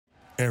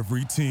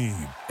Every team,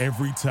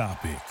 every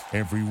topic,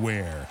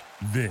 everywhere.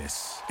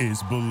 This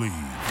is Believe.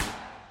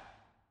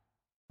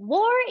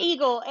 War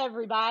Eagle,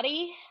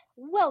 everybody.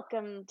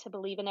 Welcome to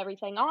Believe in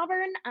Everything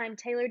Auburn. I'm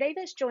Taylor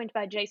Davis, joined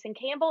by Jason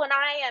Campbell, and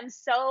I am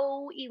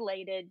so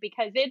elated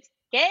because it's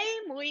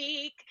game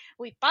week.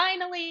 We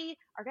finally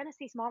are going to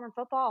see some Auburn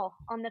football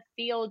on the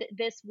field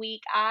this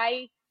week.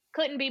 I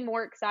couldn't be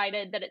more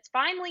excited that it's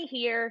finally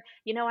here.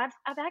 You know,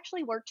 I've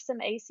actually worked some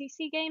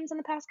ACC games in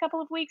the past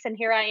couple of weeks, and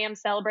here I am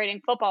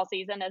celebrating football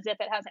season as if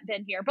it hasn't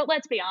been here. But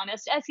let's be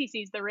honest,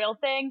 SEC's the real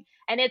thing,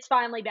 and it's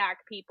finally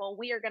back, people.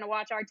 We are going to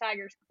watch our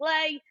Tigers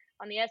play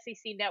on the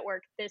SEC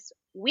network this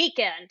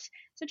weekend.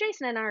 So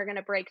Jason and I are going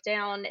to break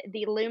down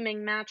the looming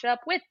matchup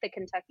with the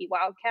Kentucky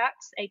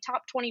Wildcats, a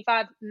top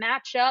 25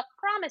 matchup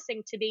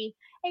promising to be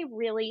a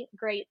really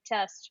great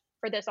test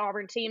for this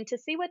Auburn team to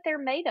see what they're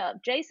made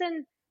of.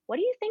 Jason, what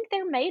do you think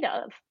they're made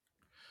of?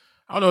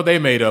 I don't know what they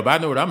made of. I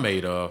know what I'm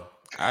made of.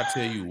 I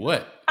tell you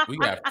what, we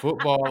got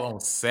football on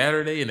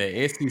Saturday in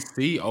the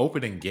SEC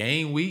opening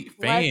game week.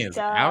 Let's Fans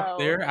out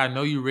go. there, I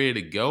know you're ready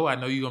to go. I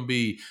know you're going to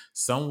be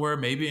somewhere,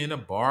 maybe in a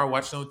bar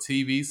watching on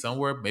TV,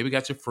 somewhere, maybe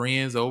got your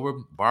friends over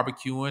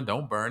barbecuing.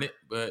 Don't burn it.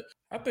 But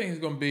I think it's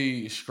going to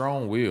be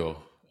strong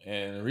will.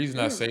 And the reason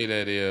I say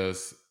that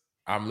is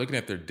I'm looking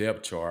at their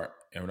depth chart.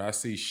 And when I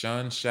see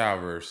Sean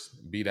Showers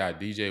beat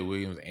out DJ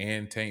Williams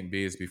and Tank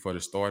Bigsby for the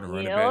starting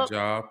running back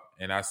job,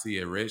 and I see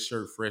a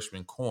redshirt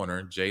freshman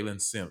corner,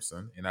 Jalen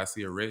Simpson, and I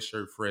see a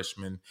redshirt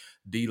freshman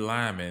D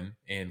lineman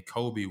and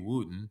Kobe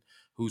Wooten,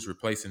 who's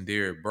replacing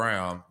Derek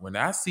Brown. When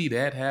I see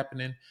that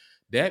happening,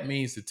 that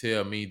means to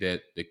tell me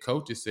that the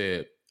coaches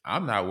said,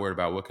 I'm not worried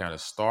about what kind of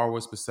star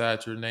was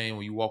beside your name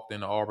when you walked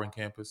into Auburn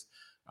campus.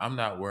 I'm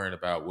not worried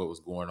about what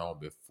was going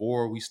on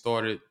before we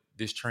started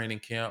this training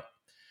camp.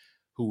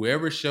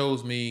 Whoever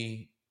shows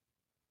me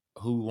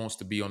who wants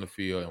to be on the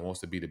field and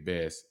wants to be the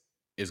best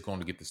is going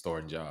to get the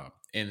starting job.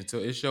 And so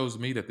it shows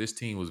me that this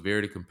team was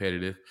very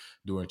competitive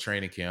during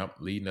training camp,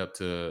 leading up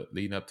to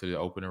the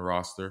opening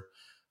roster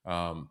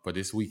for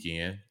this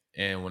weekend.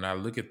 And when I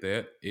look at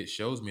that, it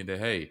shows me that,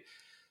 hey,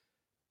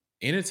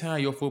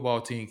 anytime your football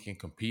team can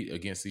compete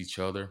against each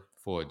other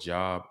for a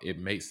job, it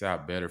makes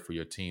out better for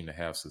your team to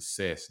have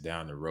success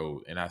down the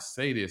road. And I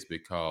say this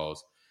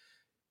because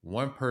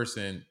one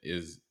person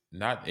is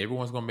not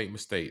everyone's going to make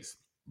mistakes,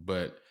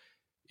 but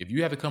if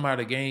you have to come out of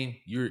the game,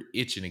 you're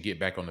itching to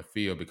get back on the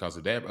field because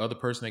if that other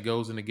person that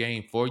goes in the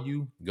game for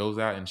you goes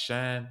out and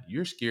shine,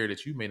 you're scared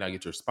that you may not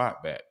get your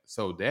spot back.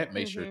 So that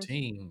makes your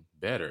team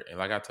better. And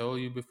like I told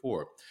you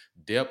before,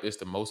 depth is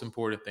the most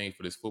important thing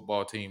for this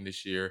football team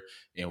this year.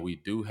 And we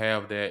do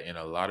have that in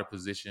a lot of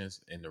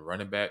positions, in the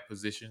running back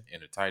position, in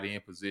the tight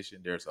end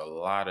position. There's a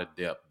lot of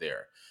depth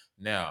there.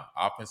 Now,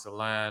 offensive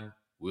line,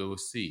 we will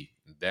see.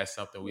 That's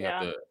something we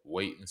have to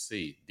wait and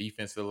see.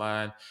 Defensive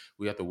line,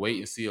 we have to wait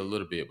and see a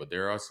little bit, but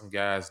there are some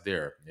guys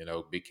there. You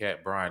know, Big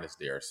Cat Brian is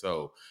there.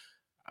 So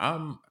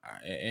and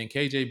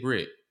KJ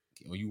Britt.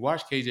 When you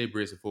watch KJ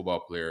Britt as a football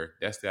player,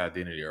 that's the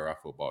identity of our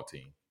football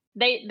team.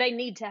 They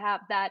need to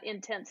have that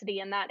intensity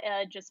and that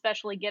edge,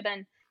 especially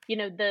given, you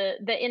know, the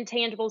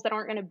intangibles that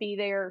aren't going to be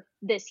there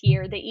this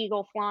year, the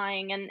eagle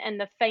flying and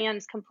the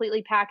fans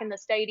completely packing the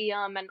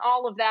stadium and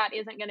all of that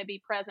isn't going to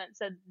be present.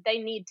 So they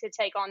need to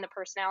take on the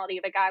personality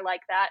of a guy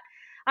like that.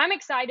 I'm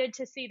excited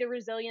to see the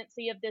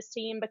resiliency of this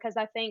team because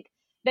I think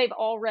they've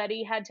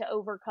already had to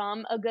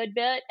overcome a good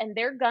bit and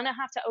they're going to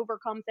have to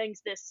overcome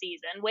things this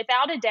season.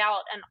 Without a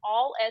doubt, an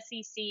all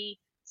SEC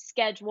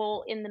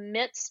schedule in the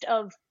midst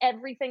of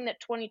everything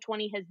that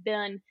 2020 has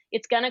been,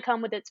 it's going to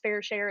come with its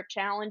fair share of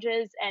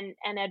challenges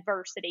and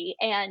adversity.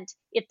 And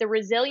if the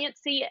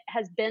resiliency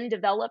has been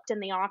developed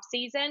in the off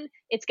season,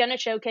 it's going to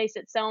showcase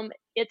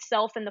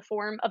itself in the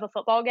form of a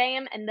football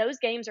game. And those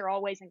games are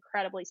always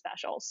incredibly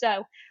special.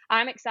 So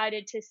I'm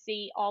excited to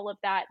see all of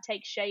that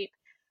take shape.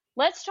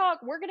 Let's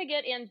talk. We're going to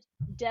get in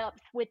depth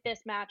with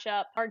this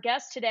matchup. Our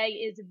guest today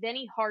is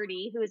Vinny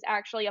Hardy, who is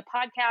actually a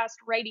podcast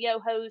radio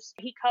host.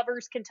 He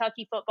covers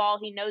Kentucky football.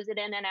 He knows it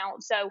in and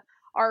out. So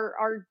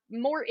our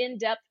more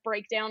in-depth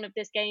breakdown of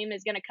this game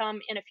is going to come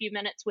in a few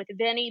minutes with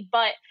Vinny.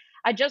 But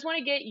I just want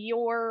to get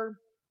your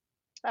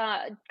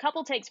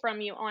couple takes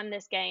from you on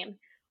this game.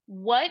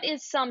 What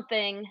is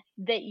something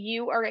that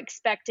you are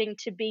expecting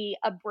to be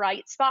a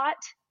bright spot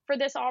for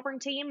this Auburn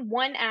team?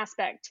 One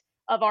aspect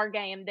of our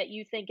game that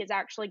you think is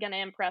actually going to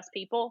impress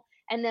people?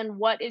 And then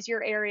what is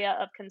your area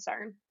of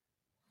concern?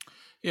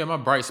 Yeah, my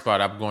bright spot,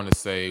 I'm going to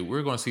say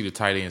we're going to see the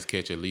tight ends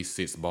catch at least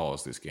 6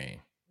 balls this game.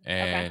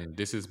 And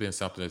this has been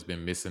something that's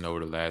been missing over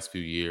the last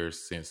few years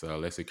since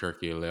Leslie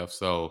Kirky left.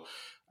 So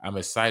I'm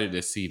excited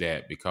to see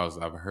that because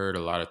I've heard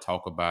a lot of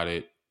talk about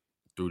it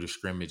through the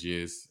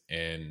scrimmages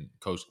and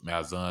Coach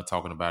Malzahn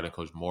talking about it,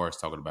 Coach Morris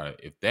talking about it.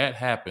 If that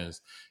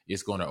happens,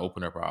 it's going to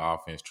open up our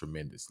offense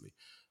tremendously.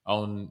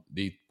 On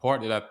the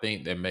part that I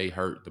think that may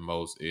hurt the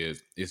most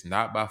is it's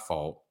not by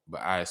fault,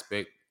 but I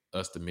expect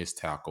us to miss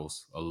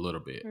tackles a little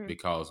bit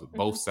because of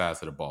both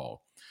sides of the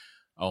ball,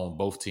 on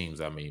both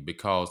teams, I mean,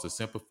 because the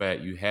simple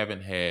fact you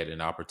haven't had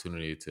an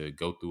opportunity to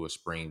go through a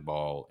spring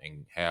ball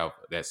and have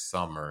that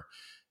summer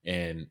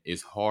And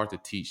it's hard to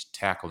teach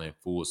tackling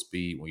full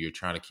speed when you're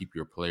trying to keep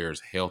your players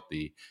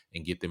healthy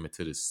and get them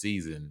into the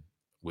season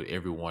with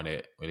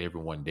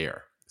everyone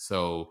there.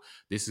 So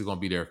this is going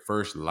to be their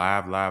first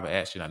live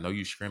action. I know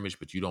you scrimmage,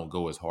 but you don't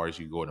go as hard as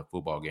you go in a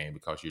football game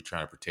because you're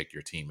trying to protect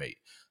your teammate.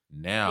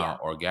 Yeah. Now,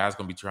 are guys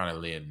going to be trying to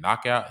land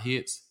knockout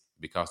hits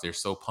because they're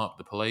so pumped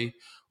to play,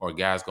 or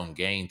guys going to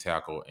game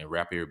tackle and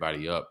wrap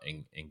everybody up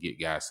and get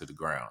guys to the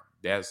ground?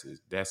 That's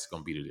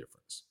going to be the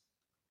difference.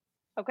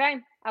 Okay,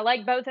 I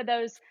like both of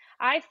those.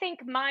 I think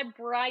my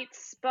bright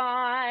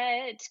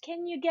spot,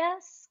 can you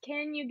guess?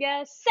 Can you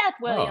guess? Seth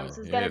Williams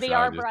Oh, is going to yes, be I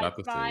our was just bright about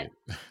to spot.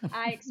 say it.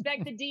 I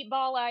expect the deep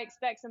ball. I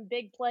expect some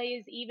big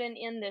plays even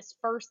in this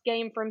first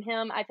game from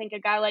him. I think a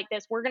guy like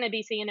this, we're going to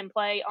be seeing him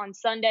play on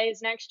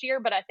Sundays next year,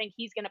 but I think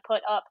he's going to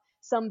put up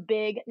some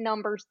big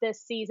numbers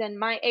this season.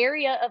 My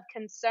area of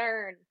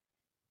concern,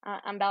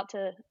 I'm about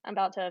to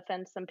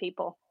offend some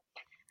people.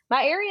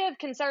 My area of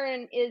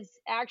concern is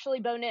actually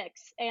Bo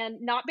Nix,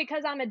 and not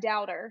because I'm a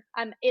doubter.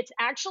 It's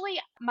actually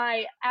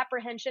my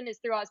apprehension is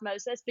through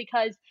osmosis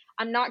because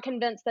I'm not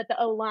convinced that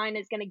the O line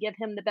is going to give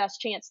him the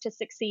best chance to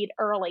succeed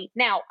early.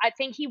 Now, I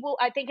think he will.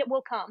 I think it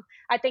will come.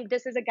 I think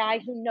this is a guy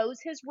who knows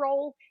his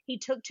role. He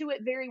took to it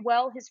very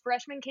well. His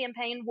freshman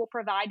campaign will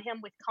provide him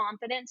with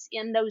confidence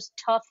in those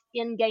tough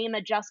in-game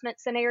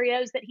adjustment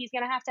scenarios that he's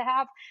going to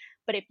have.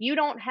 But if you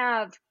don't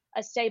have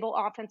a stable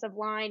offensive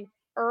line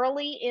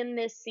early in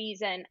this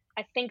season,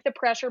 I think the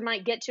pressure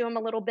might get to him a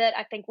little bit.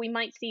 I think we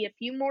might see a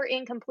few more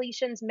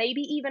incompletions,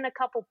 maybe even a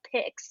couple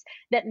picks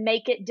that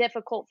make it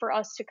difficult for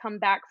us to come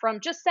back from,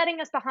 just setting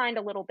us behind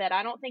a little bit.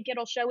 I don't think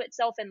it'll show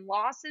itself in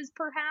losses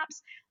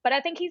perhaps, but I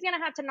think he's going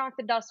to have to knock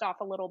the dust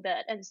off a little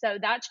bit. And so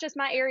that's just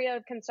my area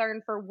of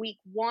concern for week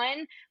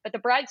 1. But the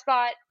bright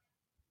spot,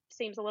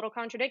 seems a little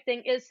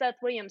contradicting, is Seth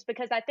Williams,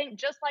 because I think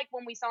just like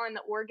when we saw in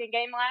the Oregon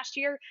game last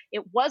year,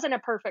 it wasn't a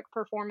perfect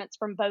performance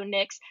from Bo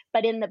Nix,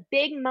 but in the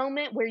big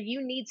moment where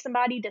you need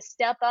somebody to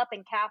step up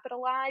and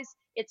capitalize,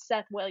 it's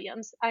Seth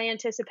Williams. I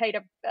anticipate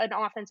an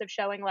offensive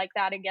showing like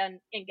that again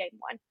in game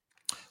 1.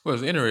 Well,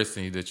 it's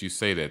interesting that you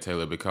say that,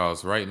 Taylor,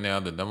 because right now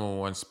the number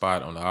one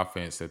spot on the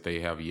offense that they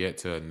have yet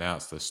to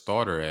announce the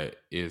starter at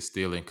is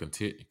still in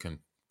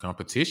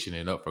competition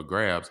and up for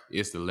grabs.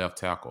 It's the left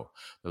tackle.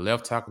 The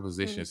left tackle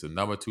position is the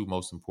number 2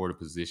 most important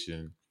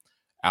position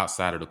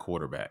outside of the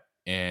quarterback.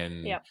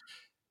 And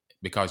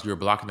because you're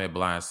blocking that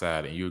blind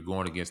side and you're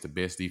going against the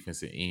best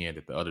defensive end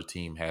that the other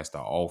team has to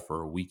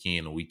offer week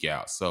in and week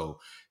out. So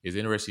it's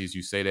interesting as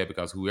you say that,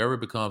 because whoever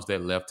becomes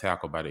that left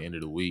tackle by the end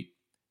of the week,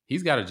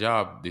 he's got a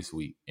job this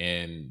week.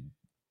 And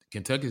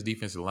Kentucky's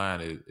defensive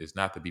line is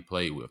not to be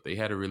played with. They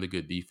had a really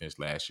good defense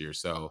last year.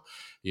 So,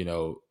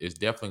 it's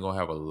definitely going to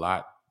have a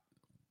lot.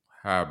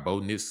 How Bo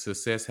Nix's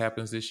success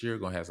happens this year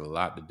going to have a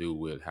lot to do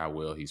with how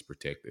well he's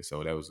protected.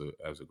 So that was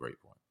a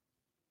great point.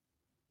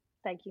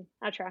 Thank you.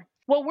 I'll try.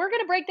 Well, we're going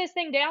to break this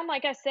thing down,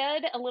 like I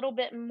said, a little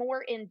bit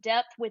more in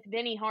depth with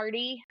Vinny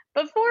Hardy.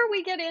 Before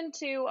we get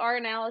into our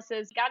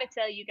analysis, got to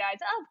tell you guys,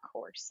 of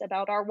course,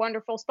 about our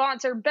wonderful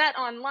sponsor, Bet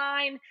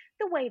Online.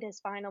 The wait is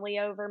finally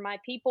over, my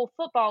people.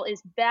 Football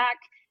is back.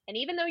 And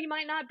even though you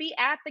might not be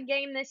at the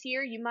game this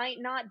year, you might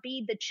not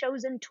be the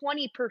chosen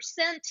 20%,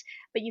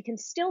 but you can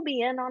still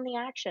be in on the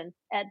action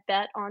at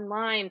Bet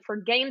Online. For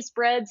game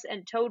spreads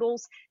and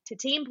totals to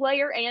team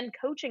player and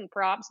coaching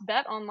props,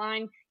 Bet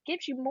Online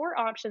gives you more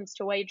options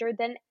to wager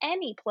than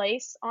any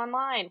place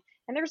online.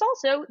 And there's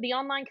also the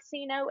online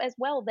casino as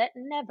well that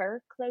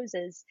never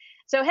closes.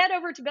 So head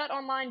over to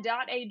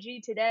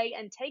betonline.ag today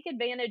and take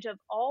advantage of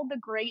all the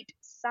great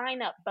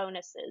sign-up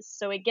bonuses.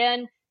 So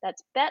again,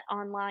 that's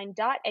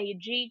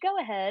betonline.ag. Go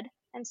ahead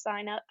and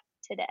sign up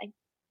today.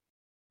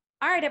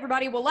 All right,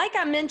 everybody. Well, like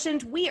I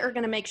mentioned, we are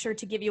going to make sure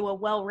to give you a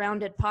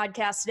well-rounded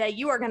podcast today.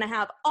 You are going to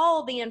have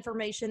all the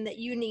information that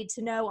you need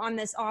to know on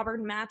this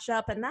Auburn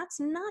matchup, and that's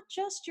not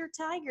just your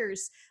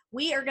Tigers.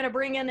 We are going to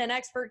bring in an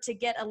expert to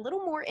get a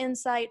little more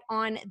insight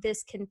on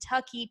this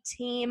Kentucky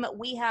team.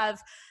 We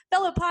have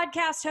fellow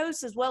podcast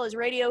hosts as well as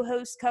radio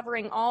hosts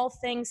covering all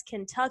things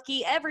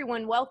Kentucky.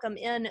 Everyone, welcome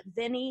in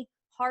Vinny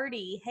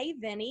Hardy. Hey,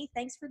 Vinny.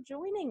 Thanks for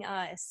joining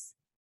us.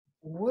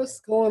 What's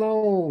going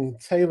on,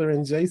 Taylor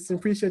and Jason?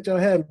 Appreciate y'all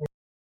having me.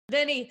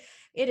 Vinny,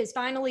 it is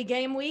finally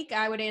game week.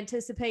 I would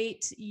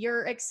anticipate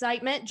your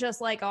excitement just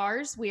like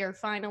ours. We are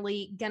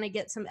finally going to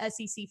get some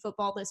SEC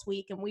football this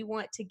week, and we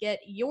want to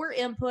get your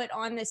input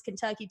on this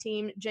Kentucky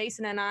team.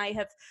 Jason and I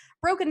have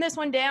broken this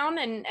one down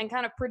and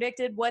kind of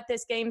predicted what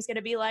this game's going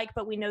to be like,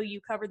 but we know you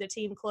cover the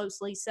team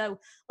closely. So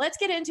let's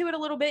get into it a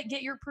little bit,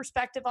 get your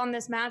perspective on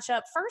this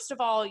matchup. First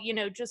of all,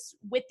 just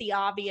with the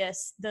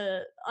obvious,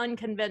 the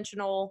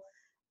unconventional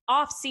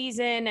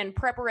off-season and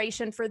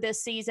preparation for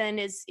this season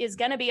is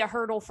going to be a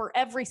hurdle for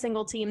every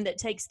single team that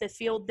takes the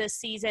field this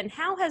season.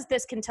 How has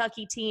this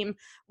Kentucky team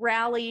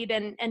rallied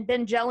and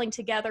been gelling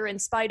together in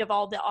spite of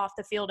all the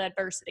off-the-field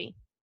adversity?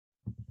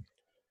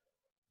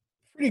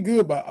 Pretty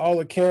good by all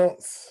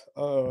accounts.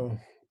 You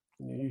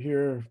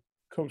hear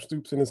Coach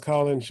Stoops in his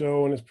call-in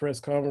show and his press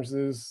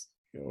conferences,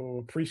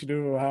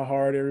 appreciative of how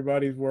hard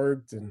everybody's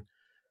worked and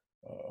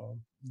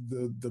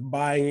the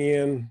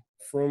buy-in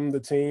from the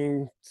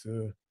team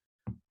to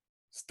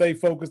stay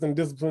focused and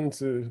disciplined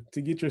to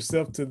get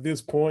yourself to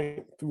this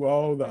point through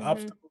all the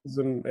obstacles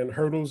and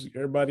hurdles.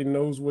 Everybody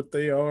knows what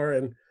they are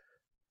and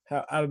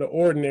how out of the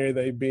ordinary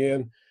they've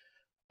been.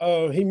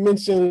 He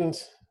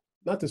mentioned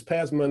not this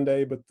past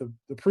Monday, but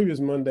the previous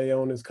Monday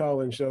on his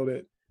call-in show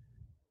that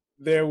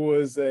there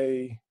was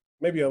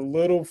maybe a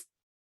little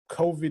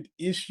COVID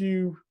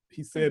issue.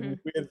 He said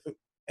with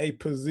a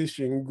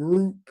position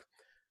group.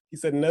 He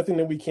said nothing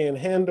that we can't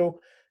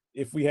handle.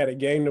 If we had a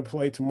game to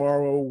play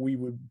tomorrow, we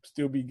would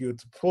still be good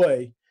to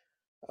play.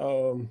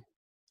 And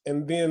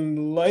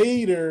then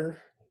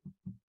later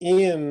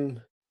in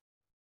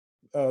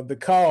the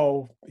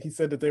call, he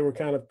said that they were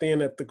kind of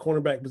thin at the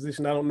cornerback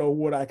position. I don't know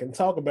what I can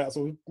talk about.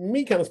 So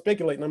me kind of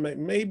speculating, I'm like,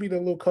 maybe the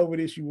little COVID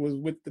issue was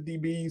with the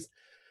DBs.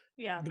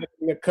 Yeah.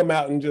 They come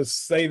out and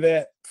just say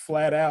that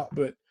flat out,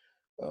 but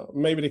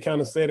maybe they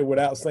kind of said it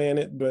without saying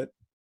it. But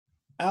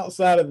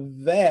outside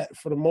of that,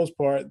 for the most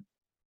part,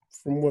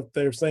 from what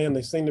they're saying,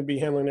 they seem to be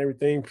handling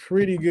everything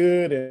pretty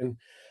good and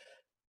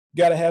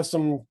got to have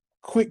some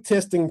quick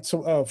testing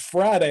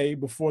Friday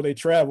before they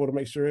travel to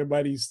make sure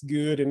everybody's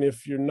good. And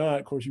if you're not,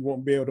 of course, you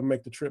won't be able to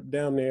make the trip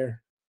down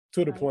there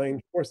to the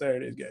plane for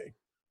Saturday's game.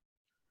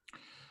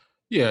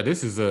 Yeah,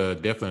 this is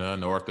definitely an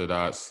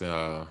unorthodox,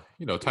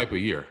 type of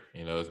year.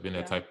 It's been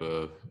that type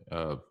of,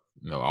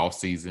 off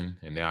season,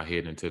 and now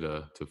heading into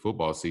the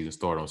football season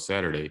start on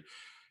Saturday.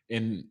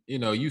 And,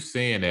 you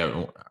saying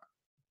that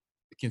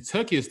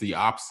Kentucky is the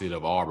opposite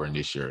of Auburn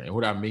this year. And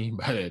what I mean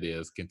by that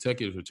is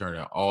Kentucky is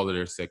returning all of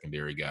their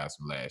secondary guys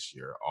from last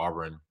year.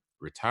 Auburn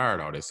retired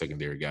all their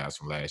secondary guys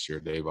from last year.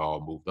 They've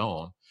all moved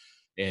on.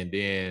 And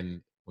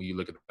then when you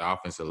look at the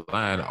offensive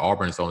line,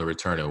 Auburn is only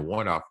returning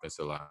one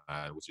offensive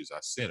line, which is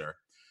our center.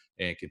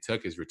 And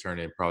Kentucky is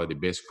returning probably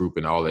the best group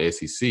in all the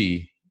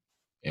SEC,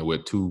 and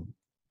with two,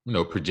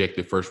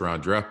 projected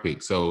first-round draft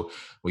picks. So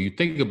when you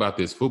think about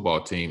this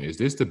football team, is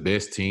this the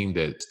best team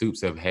that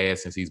Stoops have had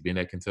since he's been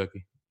at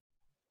Kentucky?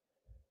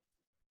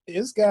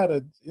 It's got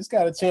a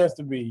chance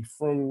to be,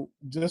 from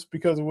just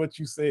because of what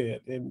you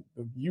said. And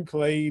you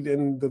played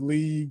in the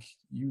league,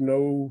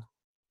 the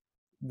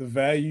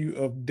value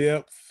of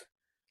depth,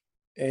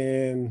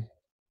 and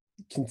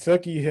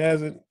Kentucky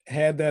hasn't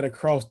had that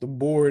across the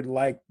board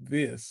like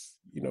this.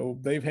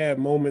 They've had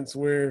moments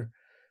where,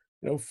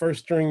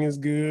 first string is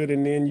good,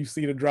 and then you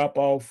see the drop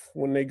off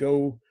when they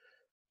go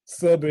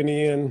subbing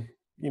in,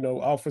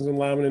 offensive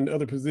linemen in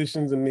other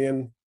positions, and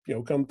then,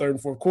 come third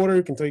and fourth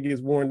quarter, Kentucky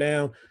gets worn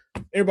down.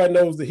 Everybody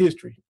knows the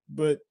history.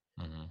 But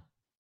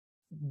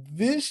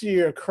this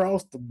year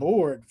across the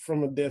board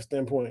from a depth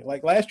standpoint,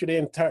 like last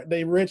year,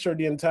 they redshirted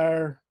the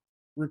entire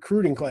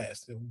recruiting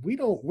class.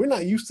 We're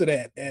not used to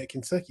that at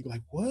Kentucky.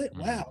 Like, what?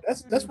 Wow,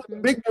 that's what the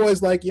big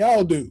boys like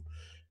y'all do.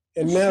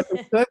 And now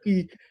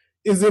Kentucky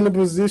is in a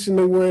position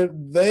to where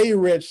they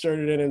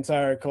redshirted an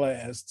entire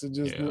class to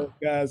just let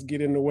guys get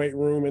in the weight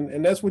room,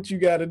 and that's what you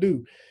got to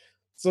do.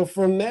 So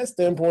from that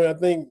standpoint, I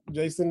think,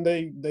 Jason,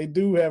 they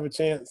do have a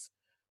chance.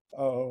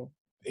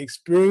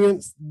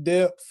 Experience,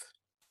 depth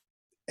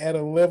at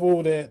a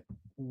level that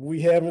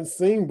we haven't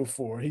seen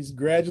before. He's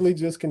gradually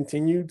just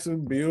continued to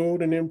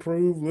build and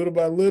improve little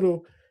by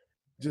little,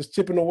 just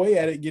chipping away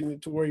at it, getting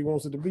it to where he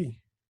wants it to be.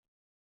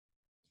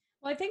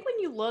 Well, I think when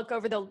you look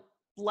over the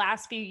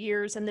last few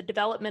years and the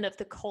development of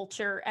the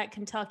culture at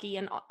Kentucky,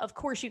 and of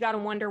course you got to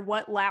wonder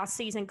what last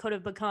season could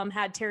have become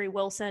had Terry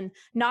Wilson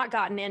not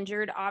gotten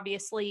injured.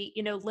 Obviously,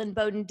 Lynn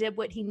Bowden did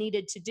what he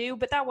needed to do,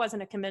 but that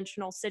wasn't a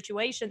conventional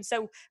situation.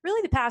 So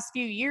really the past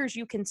few years,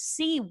 you can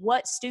see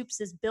what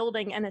Stoops is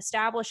building and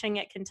establishing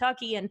at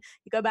Kentucky. And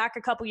you go back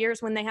a couple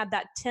years when they had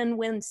that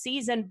 10-win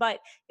season, but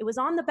it was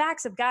on the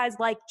backs of guys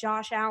like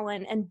Josh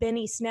Allen and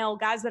Benny Snell,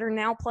 guys that are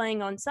now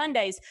playing on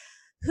Sundays.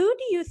 Who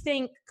do you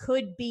think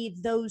could be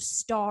those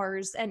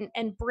stars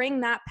and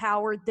bring that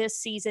power this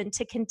season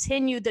to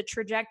continue the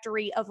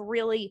trajectory of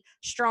really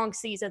strong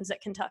seasons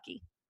at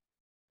Kentucky?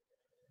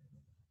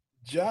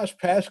 Josh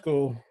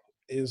Paschal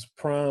is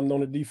primed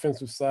on the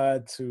defensive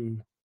side to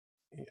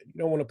 – you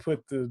don't want to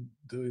put the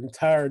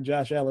entire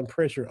Josh Allen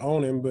pressure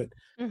on him, but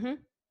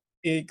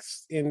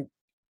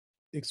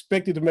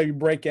expected to maybe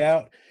break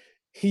out.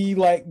 He,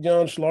 like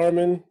John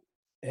Schlarman,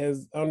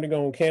 has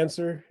undergone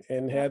cancer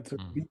and had to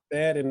beat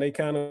that, and they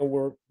kind of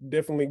were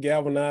definitely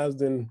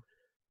galvanized and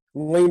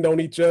leaned on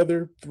each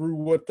other through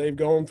what they've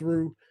gone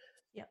through.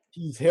 Yep.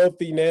 He's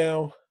healthy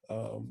now.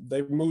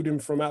 They've moved him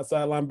from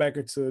outside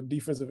linebacker to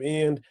defensive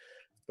end,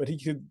 but he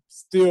could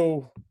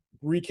still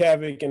wreak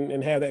havoc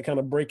and have that kind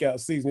of breakout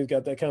season. He's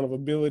got that kind of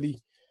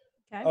ability.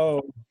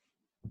 Okay.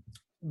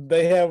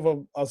 They have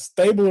a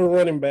stable of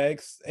running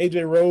backs.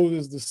 A.J. Rose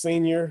is the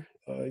senior.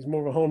 He's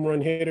more of a home run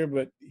hitter,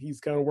 but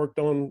he's kind of worked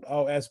on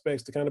all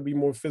aspects to kind of be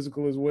more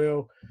physical as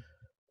well.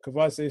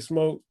 Kavase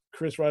Smoke,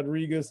 Chris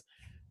Rodriguez.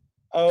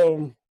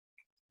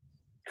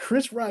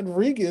 Chris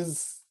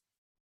Rodriguez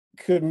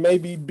could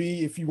maybe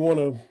be, if you want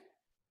to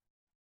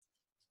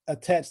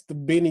attach the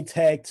Benny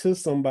tag to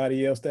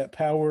somebody else, that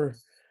power,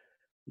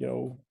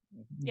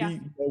 be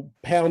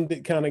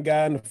pounded kind of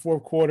guy in the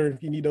fourth quarter.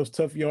 You need those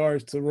tough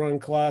yards to run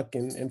clock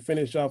and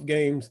finish off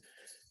games.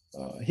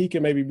 He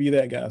can maybe be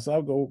that guy. So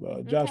I'll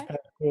go Josh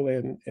Paschal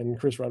and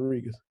Chris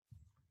Rodriguez.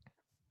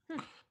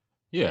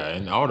 Yeah,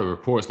 and all the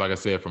reports, like I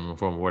said,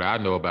 from what I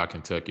know about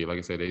Kentucky, like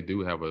I said, they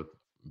do have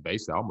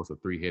basically almost a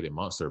three-headed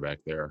monster back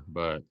there.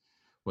 But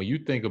when you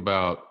think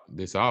about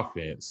this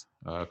offense,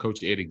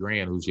 Coach Eddie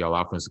Gran, who's y'all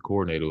offensive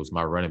coordinator, was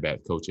my running back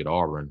coach at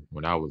Auburn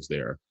when I was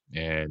there.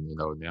 And,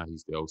 now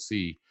he's the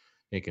OC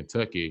in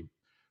Kentucky.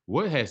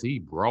 What has he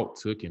brought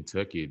to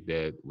Kentucky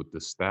that with the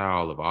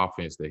style of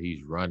offense that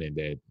he's running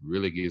that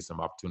really gives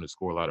them opportunity to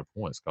score a lot of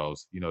points?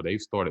 Because,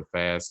 they've started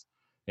fast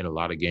in a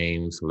lot of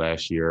games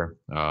last year.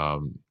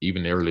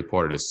 Even the early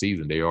part of the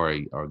season, they are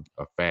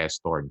a fast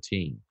starting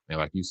team. And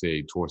like you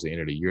said, towards the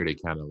end of the year, they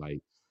kind of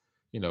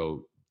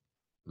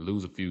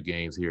lose a few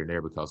games here and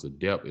there because of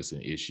depth is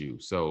an issue.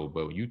 So,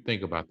 but when you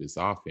think about this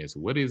offense,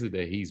 what is it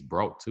that he's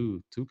brought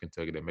to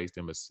Kentucky that makes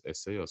them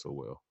excel so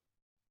well?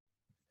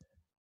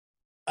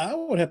 I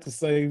would have to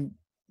say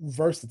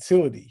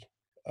versatility.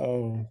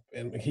 And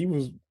he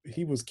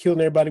was killing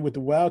everybody with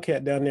the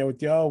Wildcat down there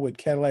with y'all, with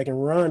Cadillac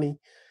and Ronnie.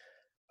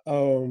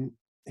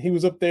 He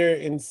was up there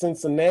in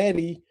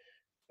Cincinnati,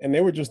 and they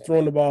were just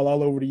throwing the ball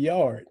all over the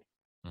yard.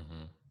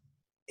 Mm-hmm.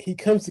 He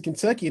comes to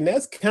Kentucky, and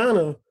that's kind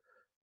of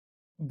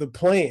the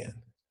plan.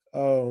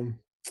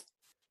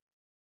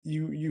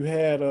 You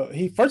had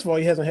first of all,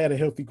 he hasn't had a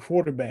healthy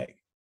quarterback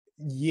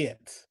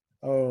yet.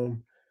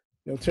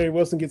 Terry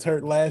Wilson gets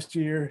hurt last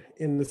year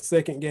in the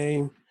second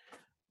game.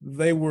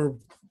 They were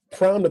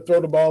primed to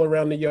throw the ball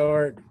around the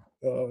yard,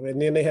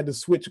 and then they had to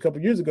switch a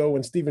couple years ago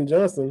when Stephen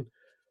Johnson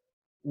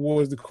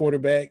was the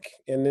quarterback,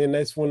 and then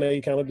that's when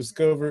they kind of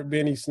discovered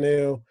Benny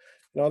Snell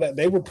and all that.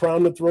 They were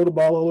primed to throw the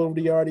ball all over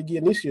the yard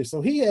again this year.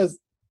 So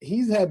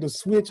he's had to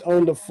switch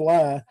on the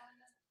fly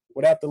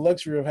without the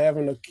luxury of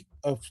having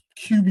a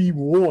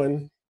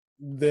QB1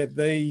 that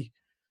they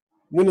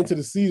went into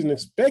the season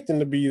expecting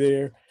to be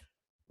there,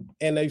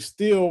 and they've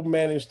still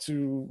managed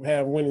to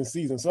have winning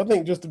seasons. So I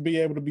think just to be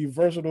able to be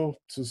versatile,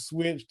 to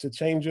switch, to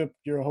change up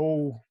your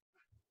whole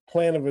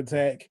plan of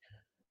attack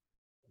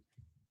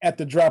at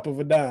the drop of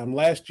a dime.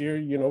 Last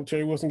year,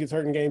 Terry Wilson gets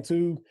hurt in game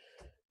 2.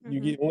 You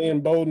get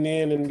Lynn Bowden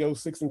in and go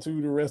 6-2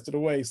 the rest of the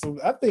way. So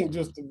I think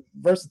just the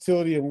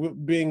versatility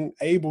and being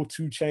able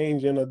to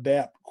change and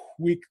adapt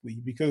quickly,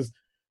 because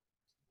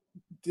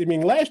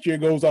last year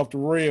goes off the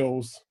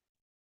rails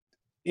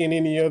in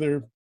any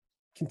other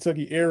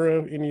Kentucky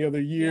era, any other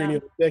year, any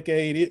other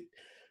decade.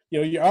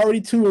 You're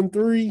already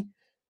 2-3,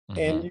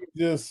 and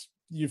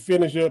you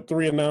finish up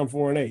 3-9,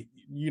 4-8.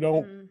 You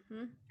don't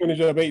finish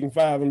up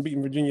 8-5 and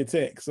beating Virginia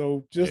Tech.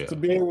 So just to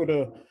be able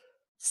to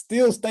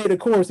still stay the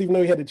course, even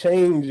though he had to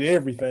change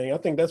everything, I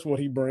think that's what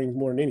he brings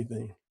more than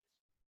anything.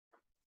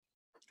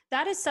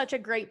 That is such a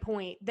great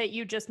point that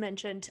you just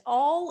mentioned.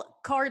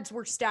 All cards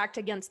were stacked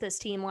against this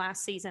team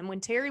last season. When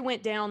Terry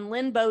went down,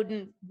 Lynn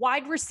Bowden,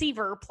 wide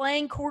receiver,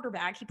 playing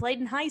quarterback. He played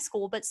in high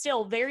school, but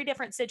still very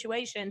different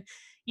situation.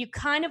 You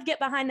kind of get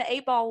behind the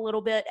 8 ball a little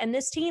bit, and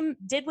this team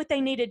did what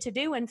they needed to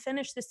do and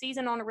finished the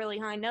season on a really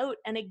high note.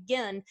 And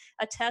again,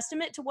 a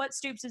testament to what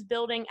Stoops is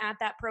building at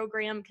that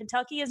program.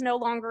 Kentucky is no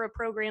longer a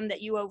program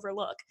that you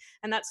overlook.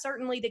 And that's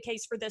certainly the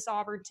case for this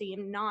Auburn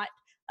team, not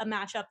a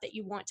matchup that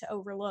you want to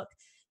overlook.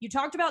 You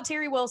talked about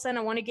Terry Wilson.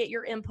 I want to get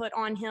your input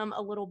on him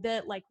a little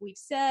bit. Like we've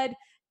said,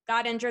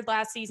 got injured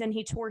last season.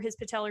 He tore his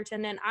patellar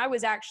tendon. I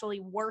was actually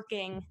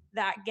working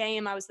that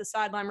game. I was the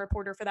sideline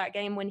reporter for that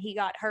game when he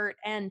got hurt.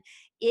 And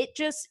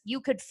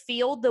you could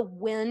feel the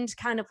wind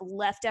kind of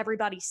left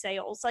everybody's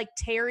sails. Like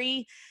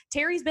Terry's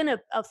been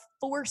a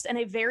force and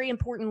a very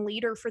important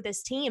leader for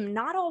this team.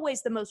 Not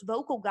always the most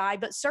vocal guy,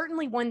 but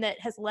certainly one that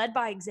has led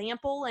by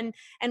example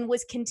and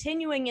was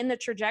continuing in the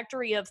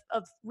trajectory of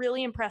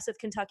really impressive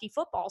Kentucky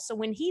football. So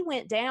when he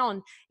went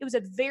down, it was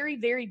a very,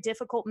 very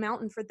difficult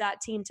mountain for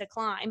that team to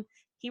climb.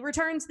 He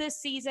returns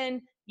this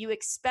season. You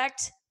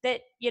expect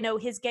that,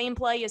 his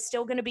gameplay is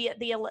still going to be at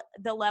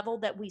the level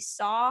that we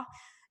saw.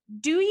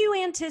 Do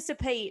you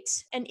anticipate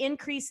an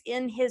increase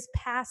in his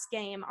pass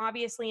game?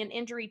 Obviously, an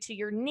injury to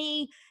your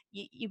knee,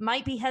 you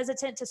might be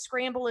hesitant to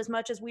scramble as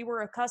much as we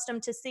were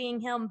accustomed to seeing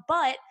him.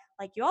 But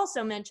like you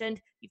also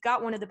mentioned, you've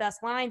got one of the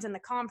best lines in the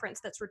conference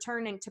that's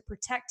returning to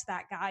protect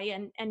that guy,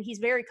 and he's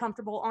very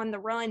comfortable on the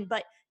run.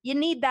 But you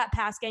need that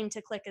pass game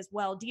to click as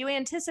well. Do you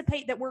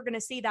anticipate that we're going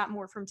to see that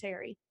more from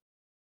Terry?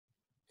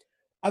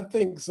 I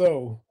think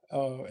so.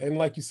 And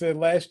like you said,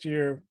 last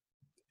year,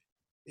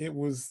 it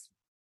was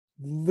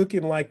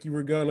looking like you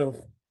were going to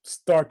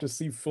start to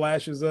see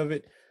flashes of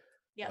it.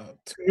 2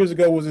 years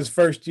ago was his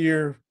first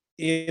year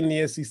in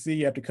the SEC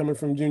after coming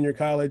from junior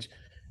college.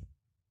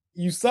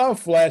 You saw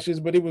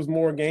flashes, but it was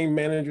more game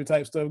manager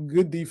type stuff.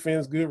 Good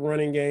defense, good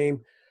running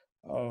game.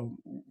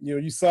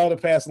 You saw the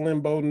pass to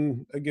Lynn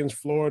Bowden against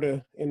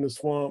Florida in the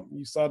swamp.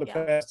 You saw the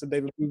pass to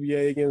David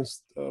Bouvier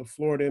against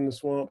Florida in the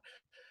swamp.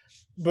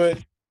 But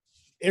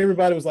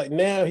everybody was like,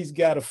 now he's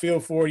got a feel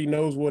for it. He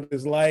knows what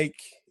it's like.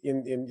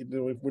 And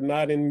we're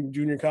not in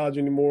junior college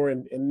anymore.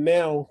 And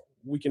now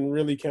we can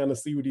really kind of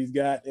see what he's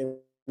got, and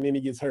then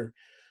he gets hurt.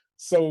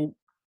 So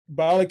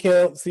by all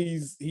accounts,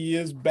 he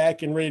is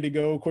back and ready to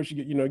go. Of course,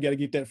 you got to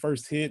get that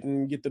first hit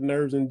and get the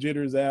nerves and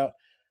jitters out.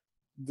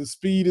 The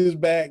speed is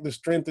back, the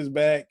strength is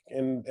back,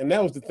 and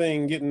that was the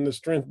thing, getting the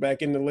strength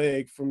back in the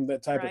leg from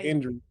that type of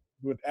injury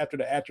after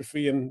the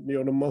atrophy and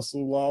the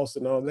muscle loss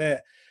and all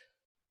that.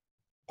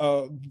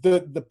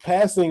 The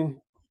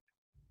passing,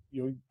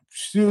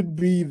 should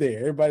be there.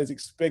 Everybody's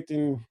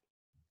expecting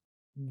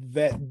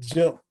that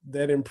jump,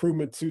 that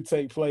improvement to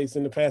take place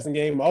in the passing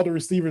game. All the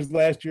receivers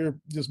last year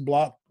just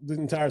blocked the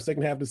entire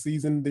second half of the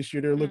season. This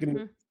year they're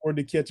looking forward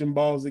to catching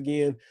balls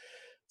again.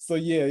 So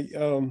yeah,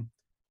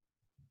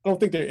 I don't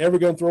think they're ever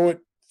going to throw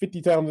it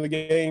 50 times in the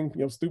game.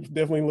 Stoops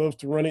definitely loves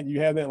to run it. You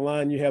have that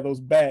line, you have those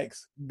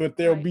backs, but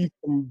there'll be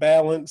some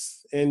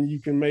balance, and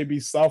you can maybe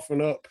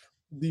soften up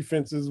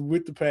defenses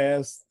with the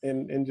pass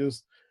and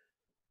just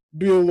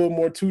be a little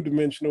more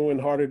two-dimensional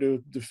and harder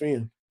to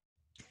defend.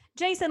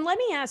 Jason, let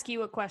me ask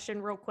you a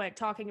question real quick,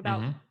 talking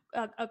about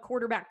a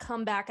quarterback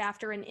comeback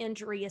after an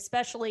injury,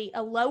 especially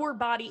a lower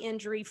body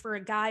injury for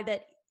a guy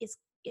that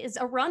is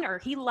a runner.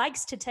 He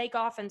likes to take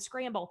off and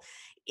scramble.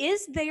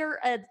 Is there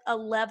a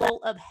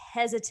level of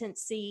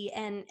hesitancy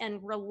and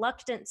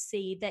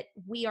reluctancy that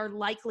we are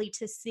likely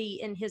to see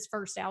in his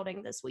first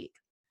outing this week?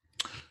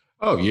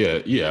 Oh, yeah,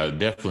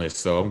 definitely.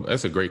 So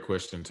that's a great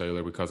question,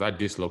 Taylor, because I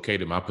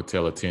dislocated my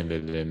patella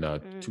tendon in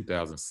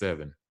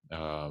 2007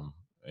 at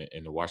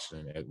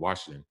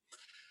Washington.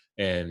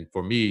 And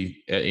for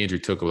me, that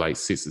injury took like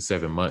 6 to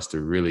 7 months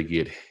to really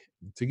get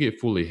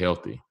fully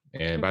healthy.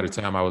 And by the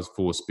time I was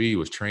full speed, it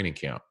was training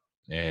camp.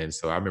 And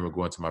so I remember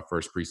going to my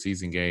first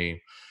preseason game.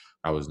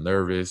 I was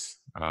nervous.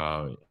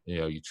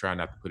 You try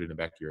not to put it in the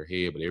back of your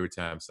head, but every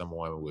time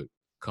someone would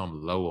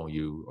come low on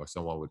you, or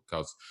someone would,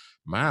 because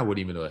mine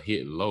wouldn't even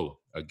hit low.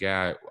 A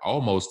guy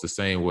almost the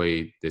same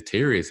way that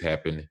Terry's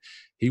happened,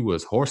 he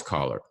was horse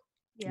collared.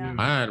 Yeah.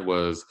 Mine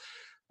was,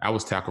 I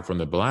was tackled from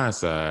the blind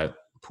side,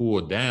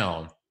 pulled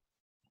down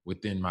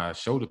within my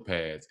shoulder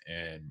pads,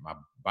 and my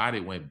body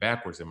went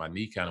backwards and my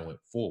knee kind of went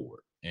forward.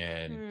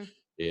 And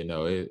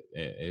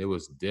it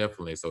was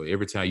definitely, so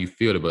every time you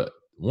feel it, but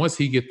once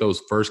he get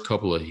those first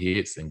couple of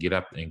hits and get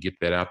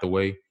that out the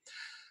way,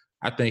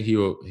 I think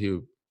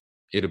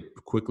it'll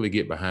quickly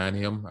get behind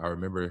him. I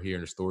remember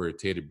hearing the story of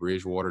Teddy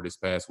Bridgewater this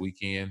past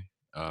weekend.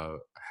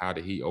 How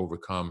did he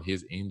overcome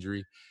his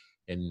injury?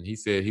 And he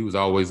said he was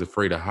always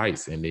afraid of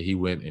heights, and that he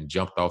went and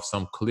jumped off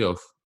some cliff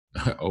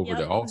over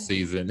the off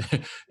season,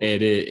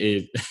 and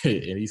and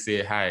he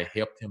said how it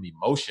helped him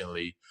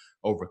emotionally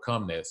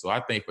overcome that. So I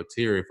think for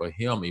Terry, for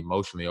him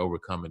emotionally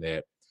overcoming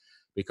that,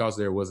 because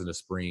there wasn't a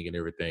spring and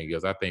everything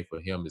else, I think for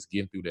him is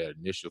getting through that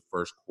initial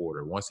first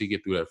quarter. Once he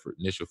get through that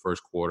initial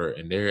first quarter,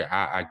 and there,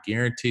 I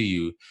guarantee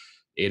you,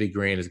 Eddie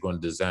Gran is going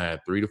to design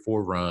 3 to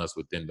 4 runs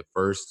within the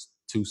first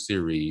 2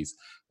 series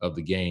of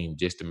the game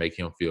just to make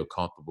him feel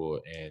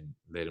comfortable and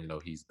let him know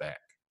he's back.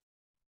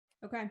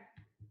 Okay.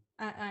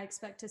 I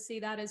expect to see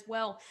that as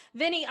well.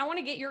 Vinny, I want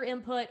to get your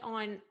input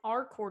on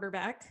our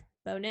quarterback,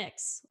 Bo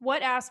Nix.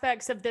 What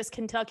aspects of this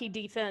Kentucky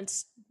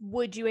defense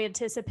would you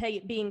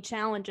anticipate being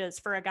challenges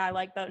for a guy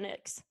like Bo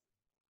Nix?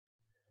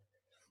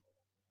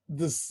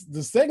 The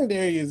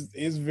secondary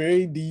is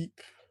very deep.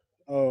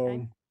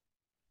 You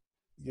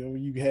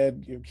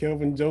had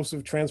Kelvin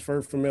Joseph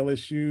transferred from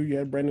LSU. You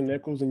had Brandon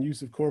Echols and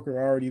Yusuf Corker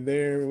already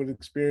there with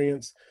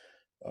experience.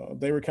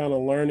 They were kind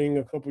of learning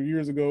a couple of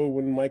years ago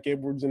when Mike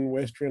Edwards and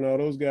Westry and all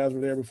those guys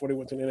were there before they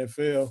went to the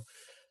NFL.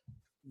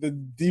 The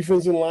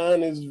defensive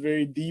line is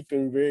very deep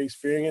and very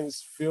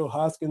experienced. Phil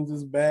Hoskins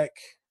is back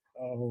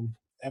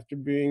after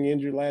being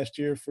injured last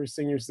year for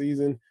senior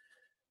season.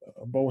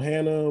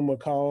 Bohanna,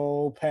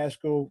 McCall,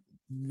 Paschal,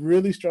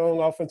 really strong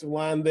offensive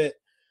line that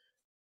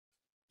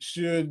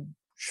should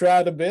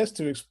try the best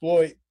to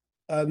exploit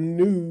a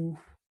new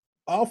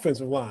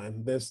offensive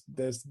line that's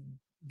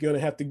going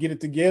to have to get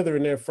it together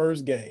in their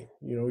first game.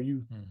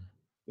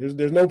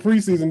 There's no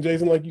preseason,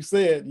 Jason, like you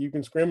said. You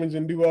can scrimmage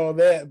and do all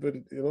that, but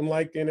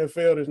unlike the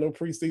NFL, there's no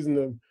preseason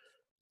to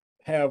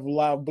have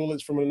live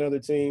bullets from another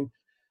team.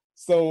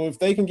 So if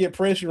they can get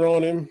pressure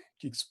on him,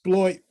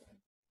 exploit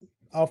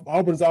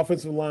Auburn's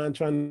offensive line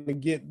trying to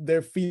get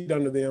their feet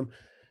under them,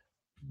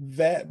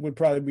 that would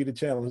probably be the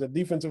challenge. That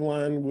defensive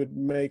line would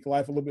make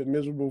life a little bit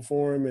miserable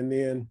for him, and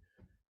then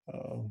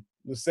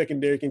the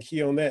secondary can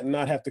key on that and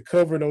not have to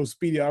cover those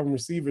speedy Auburn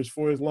receivers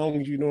for as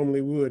long as you normally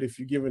would if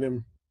you're giving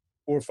them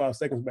 4 or 5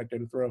 seconds back there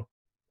to throw.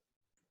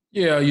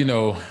 Yeah,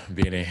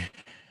 Vinny,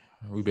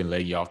 we've been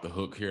letting you off the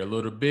hook here a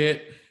little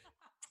bit,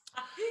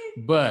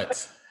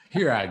 but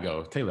here I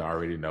go. Taylor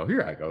already know.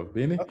 Here I go,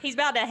 Vinny. He's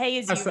about to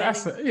haze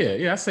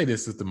you. I say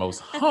this with the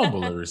most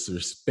humblest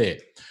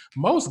respect.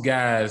 Most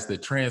guys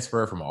that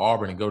transfer from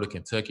Auburn and go to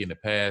Kentucky in the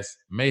past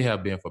may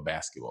have been for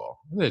basketball.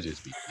 Let's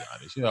just be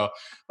honest.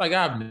 Like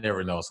I've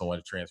never known someone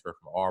to transfer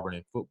from Auburn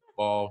in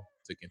football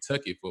to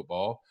Kentucky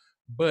football.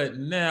 But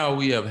now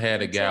we have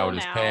had a guy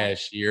this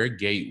past year,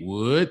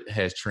 Gatewood,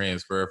 has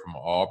transferred from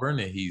Auburn,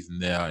 and he's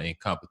now in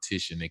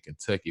competition in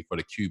Kentucky for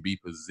the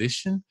QB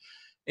position.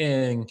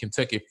 And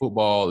Kentucky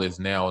football is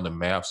now on the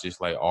maps,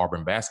 just like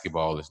Auburn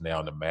basketball is now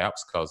on the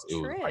maps because it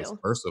was vice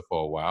versa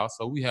for a while.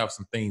 So we have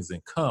some things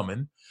in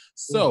common.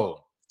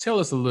 So tell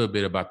us a little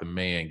bit about the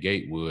man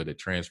Gatewood that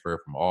transferred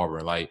from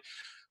Auburn. Like,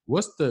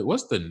 what's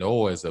the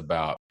noise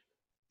about?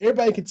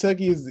 Everybody in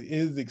Kentucky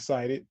is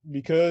excited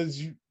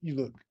because you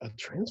look, a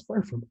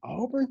transfer from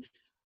Auburn,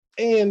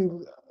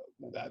 and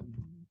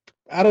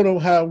I don't know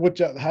how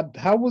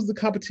was the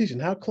competition?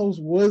 How close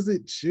was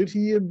it? Should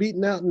he have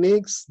beaten out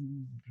Nix?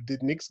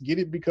 Did Nix get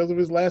it because of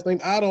his last name?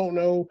 I don't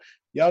know.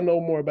 Y'all know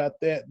more about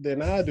that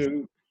than I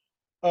do.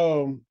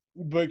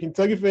 But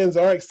Kentucky fans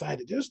are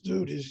excited. This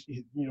dude is,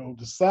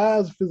 the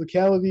size,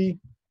 physicality,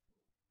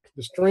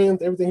 the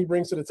strength, everything he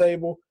brings to the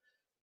table.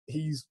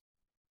 He's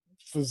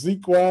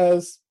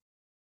physique-wise,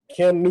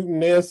 Cam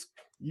Newton-esque.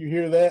 You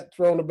hear that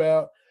thrown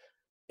about.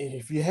 And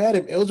if you had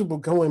him eligible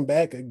going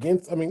back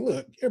against,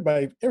 look,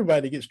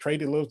 everybody gets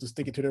traded loves to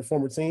stick it to their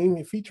former team.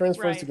 If he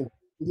transfers to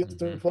gets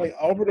to play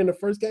Auburn in the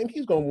first game,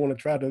 he's going to want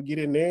to try to get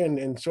in there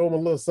and show them a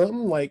little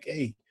something like,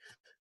 hey,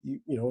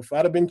 if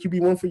I'd have been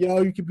QB1 for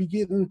y'all, you could be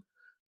getting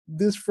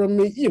this from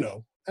me.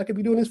 I could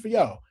be doing this for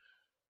y'all.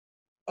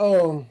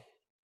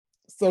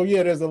 So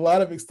yeah, there's a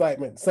lot of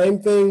excitement. Same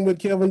thing with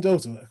Kelvin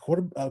Joseph,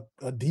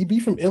 a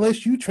DB from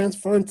LSU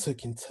transferring to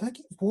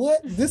Kentucky.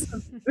 What? This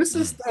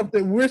is stuff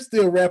that we're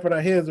still wrapping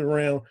our heads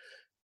around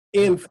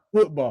in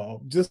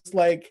football. Just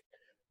like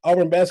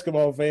Auburn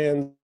basketball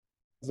fans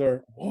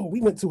are, whoa,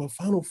 we went to a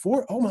Final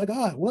Four. Oh my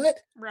God, what?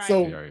 Right.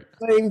 So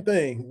same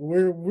thing.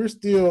 We're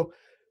still,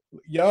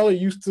 y'all are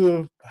used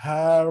to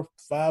high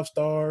 5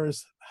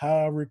 stars,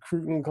 high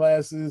recruiting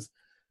classes.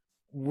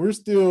 We're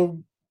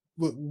still.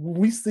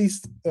 We see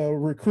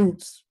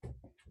recruits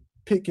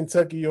pick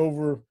Kentucky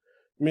over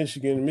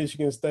Michigan,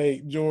 Michigan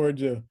State,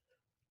 Georgia,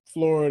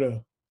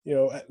 Florida.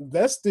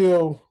 That's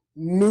still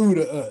new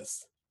to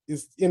us.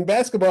 It's in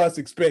basketball, it's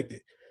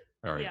expected.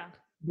 All right. Yeah.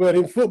 But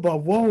in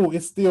football, whoa,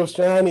 it's still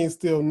shiny, it's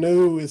still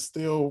new, it's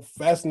still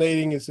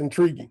fascinating, it's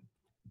intriguing.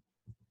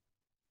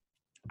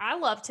 I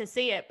love to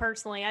see it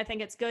personally. I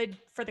think it's good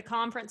for the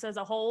conference as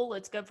a whole.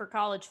 It's good for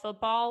college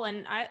football.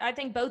 And I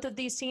think both of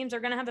these teams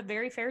are going to have a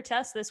very fair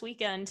test this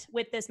weekend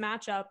with this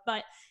matchup.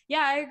 But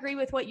yeah, I agree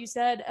with what you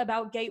said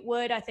about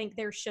Gatewood. I think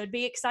there should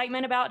be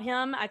excitement about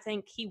him. I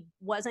think he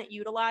wasn't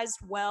utilized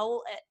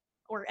well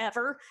or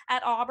ever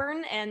at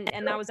Auburn. And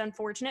that was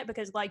unfortunate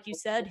because, like you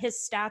said,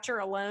 his stature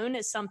alone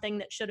is something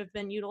that should have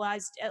been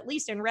utilized at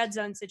least in red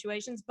zone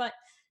situations. But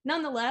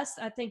nonetheless,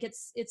 I think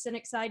it's an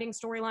exciting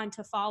storyline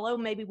to follow.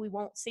 Maybe we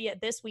won't see it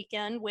this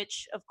weekend,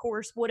 which of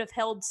course would have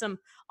held some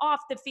off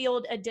the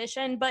field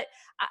addition. But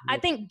I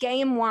think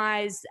game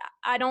wise,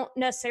 I don't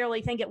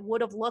necessarily think it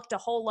would have looked a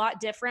whole lot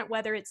different,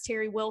 whether it's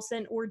Terry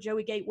Wilson or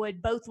Joey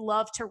Gatewood. Both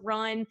love to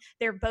run.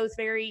 They're both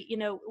very,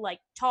 like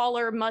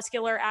taller,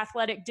 muscular,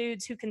 athletic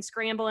dudes who can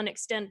scramble and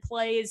extend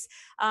plays.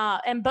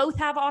 And both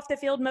have off the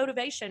field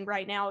motivation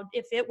right now.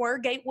 If it were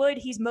Gatewood,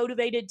 he's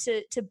motivated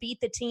to beat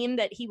the team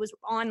that he was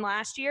on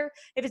last year.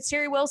 If it's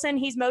Terry Wilson,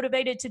 he's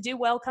motivated to do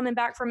well coming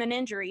back from an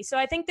injury. So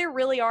I think there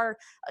really are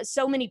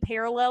so many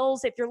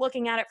parallels. If you're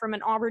looking at it from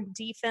an Auburn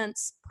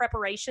defense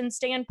preparation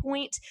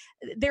standpoint,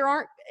 there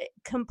aren't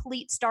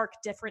complete stark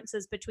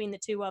differences between the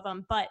two of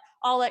them, but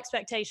all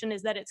expectation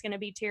is that it's going to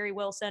be Terry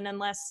Wilson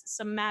unless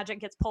some magic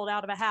gets pulled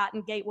out of a hat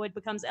and Gatewood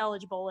becomes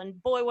eligible.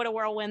 And boy, what a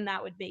whirlwind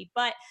that would be.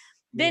 But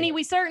Benny,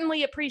 we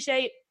certainly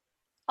appreciate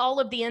all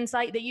of the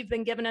insight that you've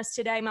been giving us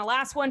today. My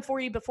last one for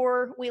you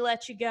before we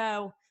let you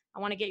go. I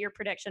want to get your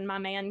prediction, my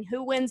man.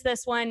 Who wins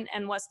this one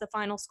and what's the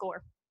final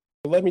score?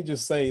 Let me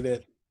just say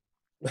that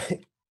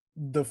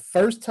the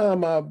first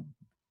time I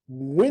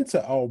went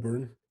to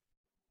Auburn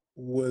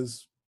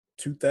was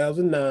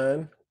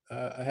 2009.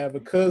 I have a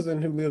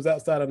cousin who lives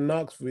outside of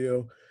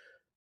Knoxville,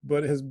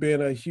 but has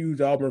been a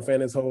huge Auburn fan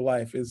his whole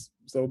life.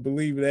 So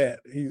believe that.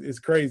 It's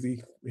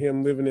crazy,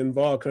 him living in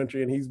Vol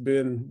country, and he's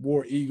been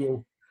War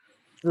Eagle.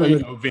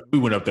 Well, we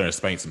went up there and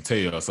spanked some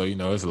tail, so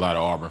there's a lot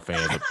of Auburn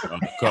fans on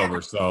the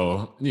cover.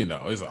 So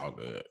it's all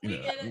good.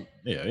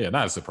 Yeah,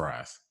 not a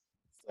surprise.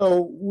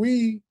 So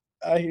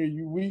I hear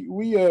you.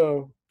 We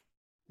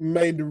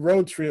made the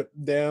road trip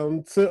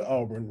down to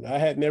Auburn. I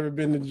had never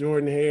been to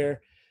Jordan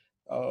Hare.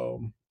 I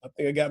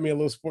think it got me a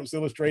little Sports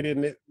Illustrated,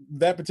 and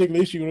that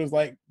particular issue was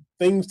like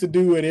things to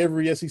do at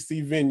every SEC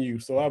venue.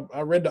 So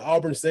I read the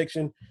Auburn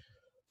section.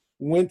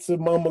 Went to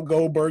Mama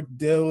Goldberg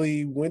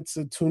Deli, went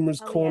to Toomer's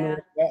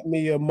Corner, got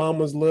me a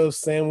Mama's Love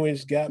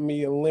sandwich, got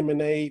me a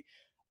lemonade.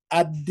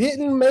 I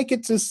didn't make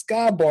it to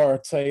Sky Bar,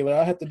 Taylor.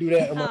 I have to do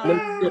that.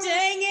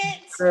 Dang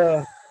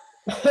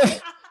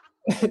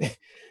it.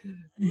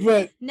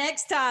 But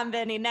next time,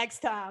 Benny,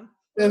 next time.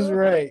 That's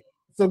right.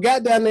 So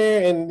got down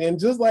there, and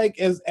just like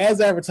as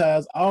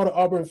advertised, all the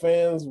Auburn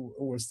fans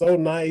were so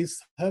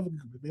nice.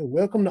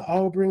 Welcome to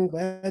Auburn.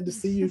 Glad to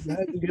see you.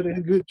 Glad you get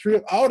a good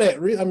trip. All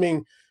that.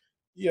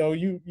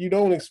 You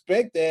don't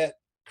expect that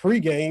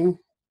pregame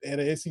at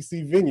an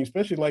SEC venue,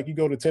 especially like you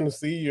go to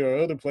Tennessee or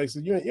other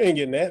places. You ain't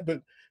getting that,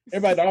 but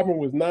everybody at Auburn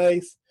was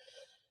nice.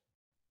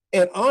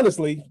 And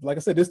honestly, like I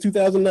said, this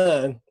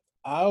 2009,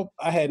 I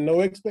had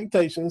no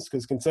expectations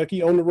because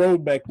Kentucky on the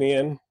road back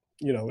then,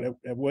 that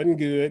wasn't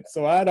good.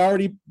 So I'd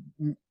already,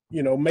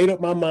 made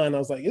up my mind. I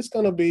was like, it's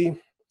gonna be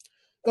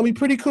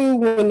pretty cool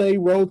when they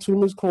roll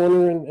Toomer's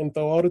Corner and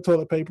throw all the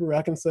toilet paper.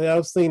 I can say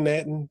I've seen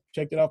that and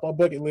checked it off my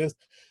bucket list.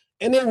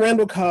 And then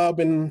Randall Cobb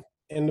and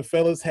the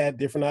fellas had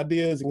different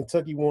ideas, and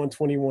Kentucky won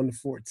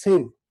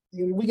 21-14.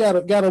 We got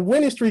a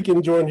winning streak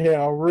in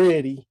Jordan-Hare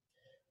already,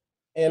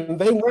 and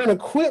they weren't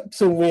equipped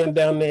to win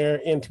down there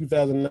in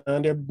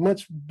 2009. They're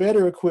much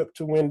better equipped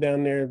to win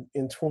down there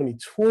in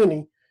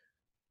 2020,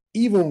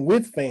 even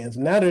with fans.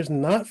 Now there's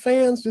not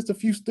fans, just a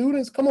few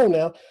students. Come on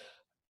now.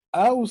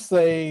 I would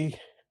say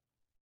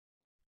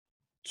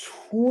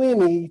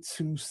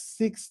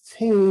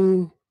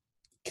 20-16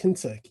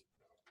 Kentucky.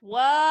 Whoa.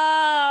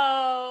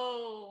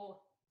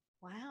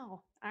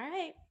 Wow. All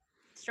right.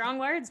 Strong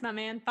words, my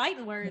man.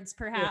 Fighting words,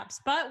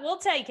 perhaps. Yeah. But we'll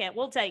take it.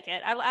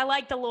 I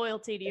like the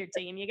loyalty to your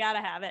team. You got to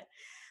have it.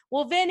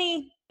 Well,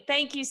 Vinny,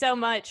 thank you so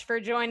much for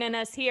joining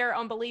us here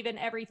on Believe in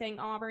Everything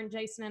Auburn.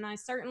 Jason and I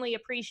certainly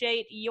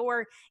appreciate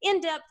your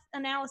in-depth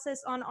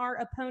analysis on our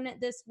opponent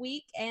this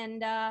week,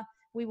 and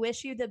we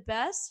wish you the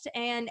best.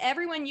 And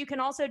everyone, you can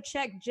also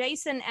check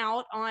Jason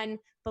out on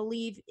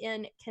Believe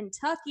in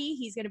Kentucky.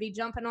 He's going to be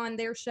jumping on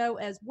their show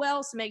as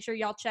well, so make sure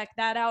y'all check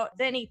that out.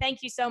 Vinny,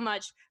 thank you so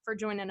much for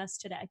joining us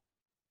today.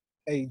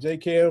 Hey,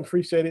 JKM,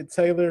 appreciate it.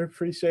 Taylor,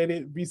 appreciate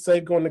it. Be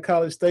safe going to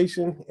College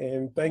Station,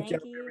 and thank you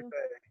for everything.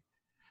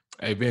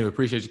 Hey, Ben, we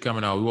appreciate you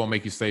coming on. We won't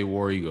make you say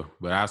War Eagle,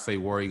 but I'll say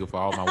War Eagle for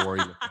all my War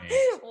Eagle fans.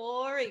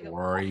 War Eagle.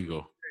 War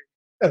Eagle.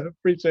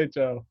 Appreciate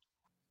y'all.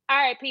 All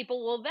right,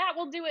 people. Well, that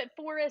will do it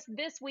for us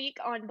this week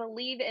on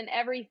Believe in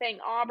Everything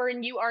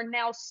Auburn. You are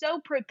now so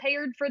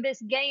prepared for this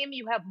game.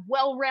 You have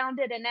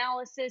well-rounded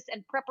analysis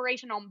and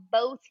preparation on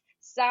both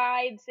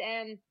sides,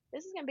 and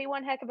this is going to be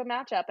one heck of a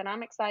matchup, and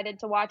I'm excited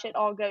to watch it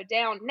all go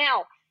down.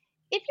 Now,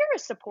 if you're a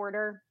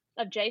supporter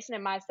of Jason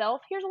and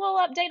myself, here's a little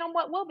update on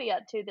what we'll be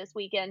up to this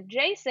weekend.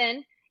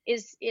 Jason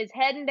is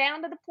heading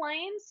down to the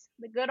Plains,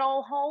 the good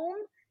old home,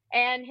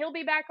 and he'll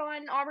be back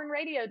on Auburn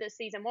radio this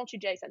season, won't you,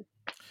 Jason?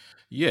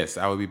 Yes,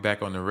 I will be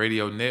back on the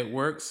radio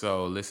network.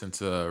 So listen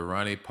to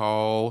Ronnie,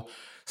 Paul,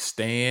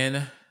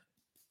 Stan,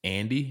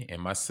 Andy,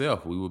 and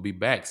myself. We will be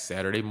back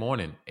Saturday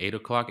morning,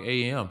 8:00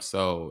 a.m.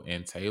 So,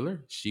 and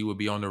Taylor, she will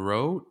be on the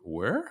road.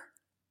 Where?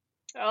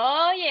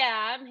 Oh,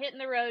 yeah, I'm hitting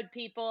the road,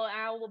 people.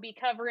 I will be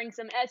covering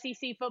some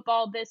SEC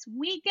football this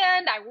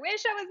weekend. I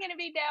wish I was going to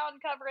be down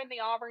covering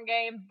the Auburn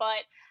game,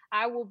 but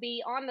I will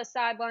be on the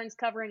sidelines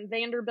covering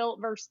Vanderbilt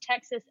versus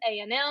Texas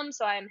A&M.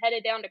 So I am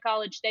headed down to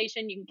College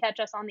Station. You can catch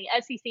us on the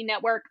SEC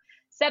Network,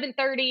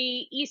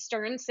 7:30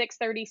 Eastern,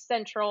 6:30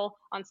 Central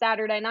on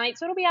Saturday night.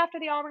 So it'll be after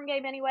the Auburn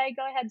game anyway.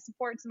 Go ahead and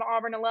support some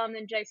Auburn alum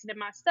and Jason and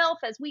myself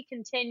as we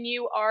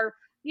continue our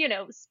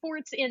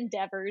sports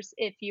endeavors,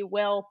 if you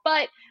will.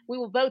 But we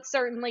will both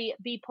certainly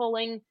be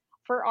pulling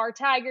for our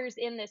Tigers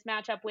in this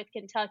matchup with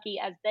Kentucky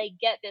as they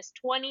get this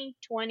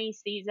 2020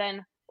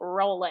 season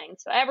rolling.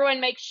 So everyone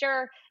make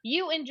sure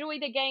you enjoy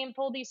the game,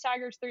 pull these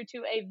Tigers through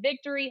to a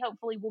victory.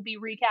 Hopefully we'll be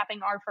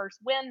recapping our first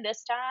win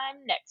this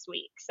time next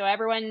week. So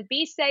everyone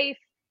be safe.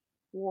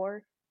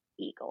 War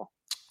Eagle.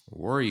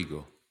 War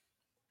Eagle.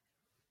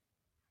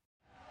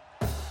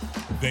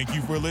 Thank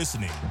you for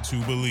listening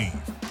to Believe.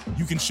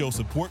 You can show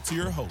support to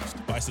your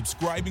host by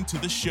subscribing to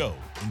the show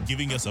and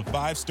giving us a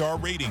 5-star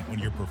rating on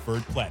your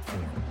preferred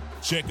platform.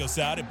 Check us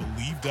out at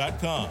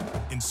Believe.com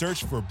and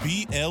search for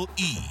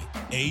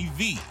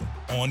BLEAV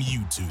on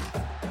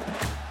YouTube.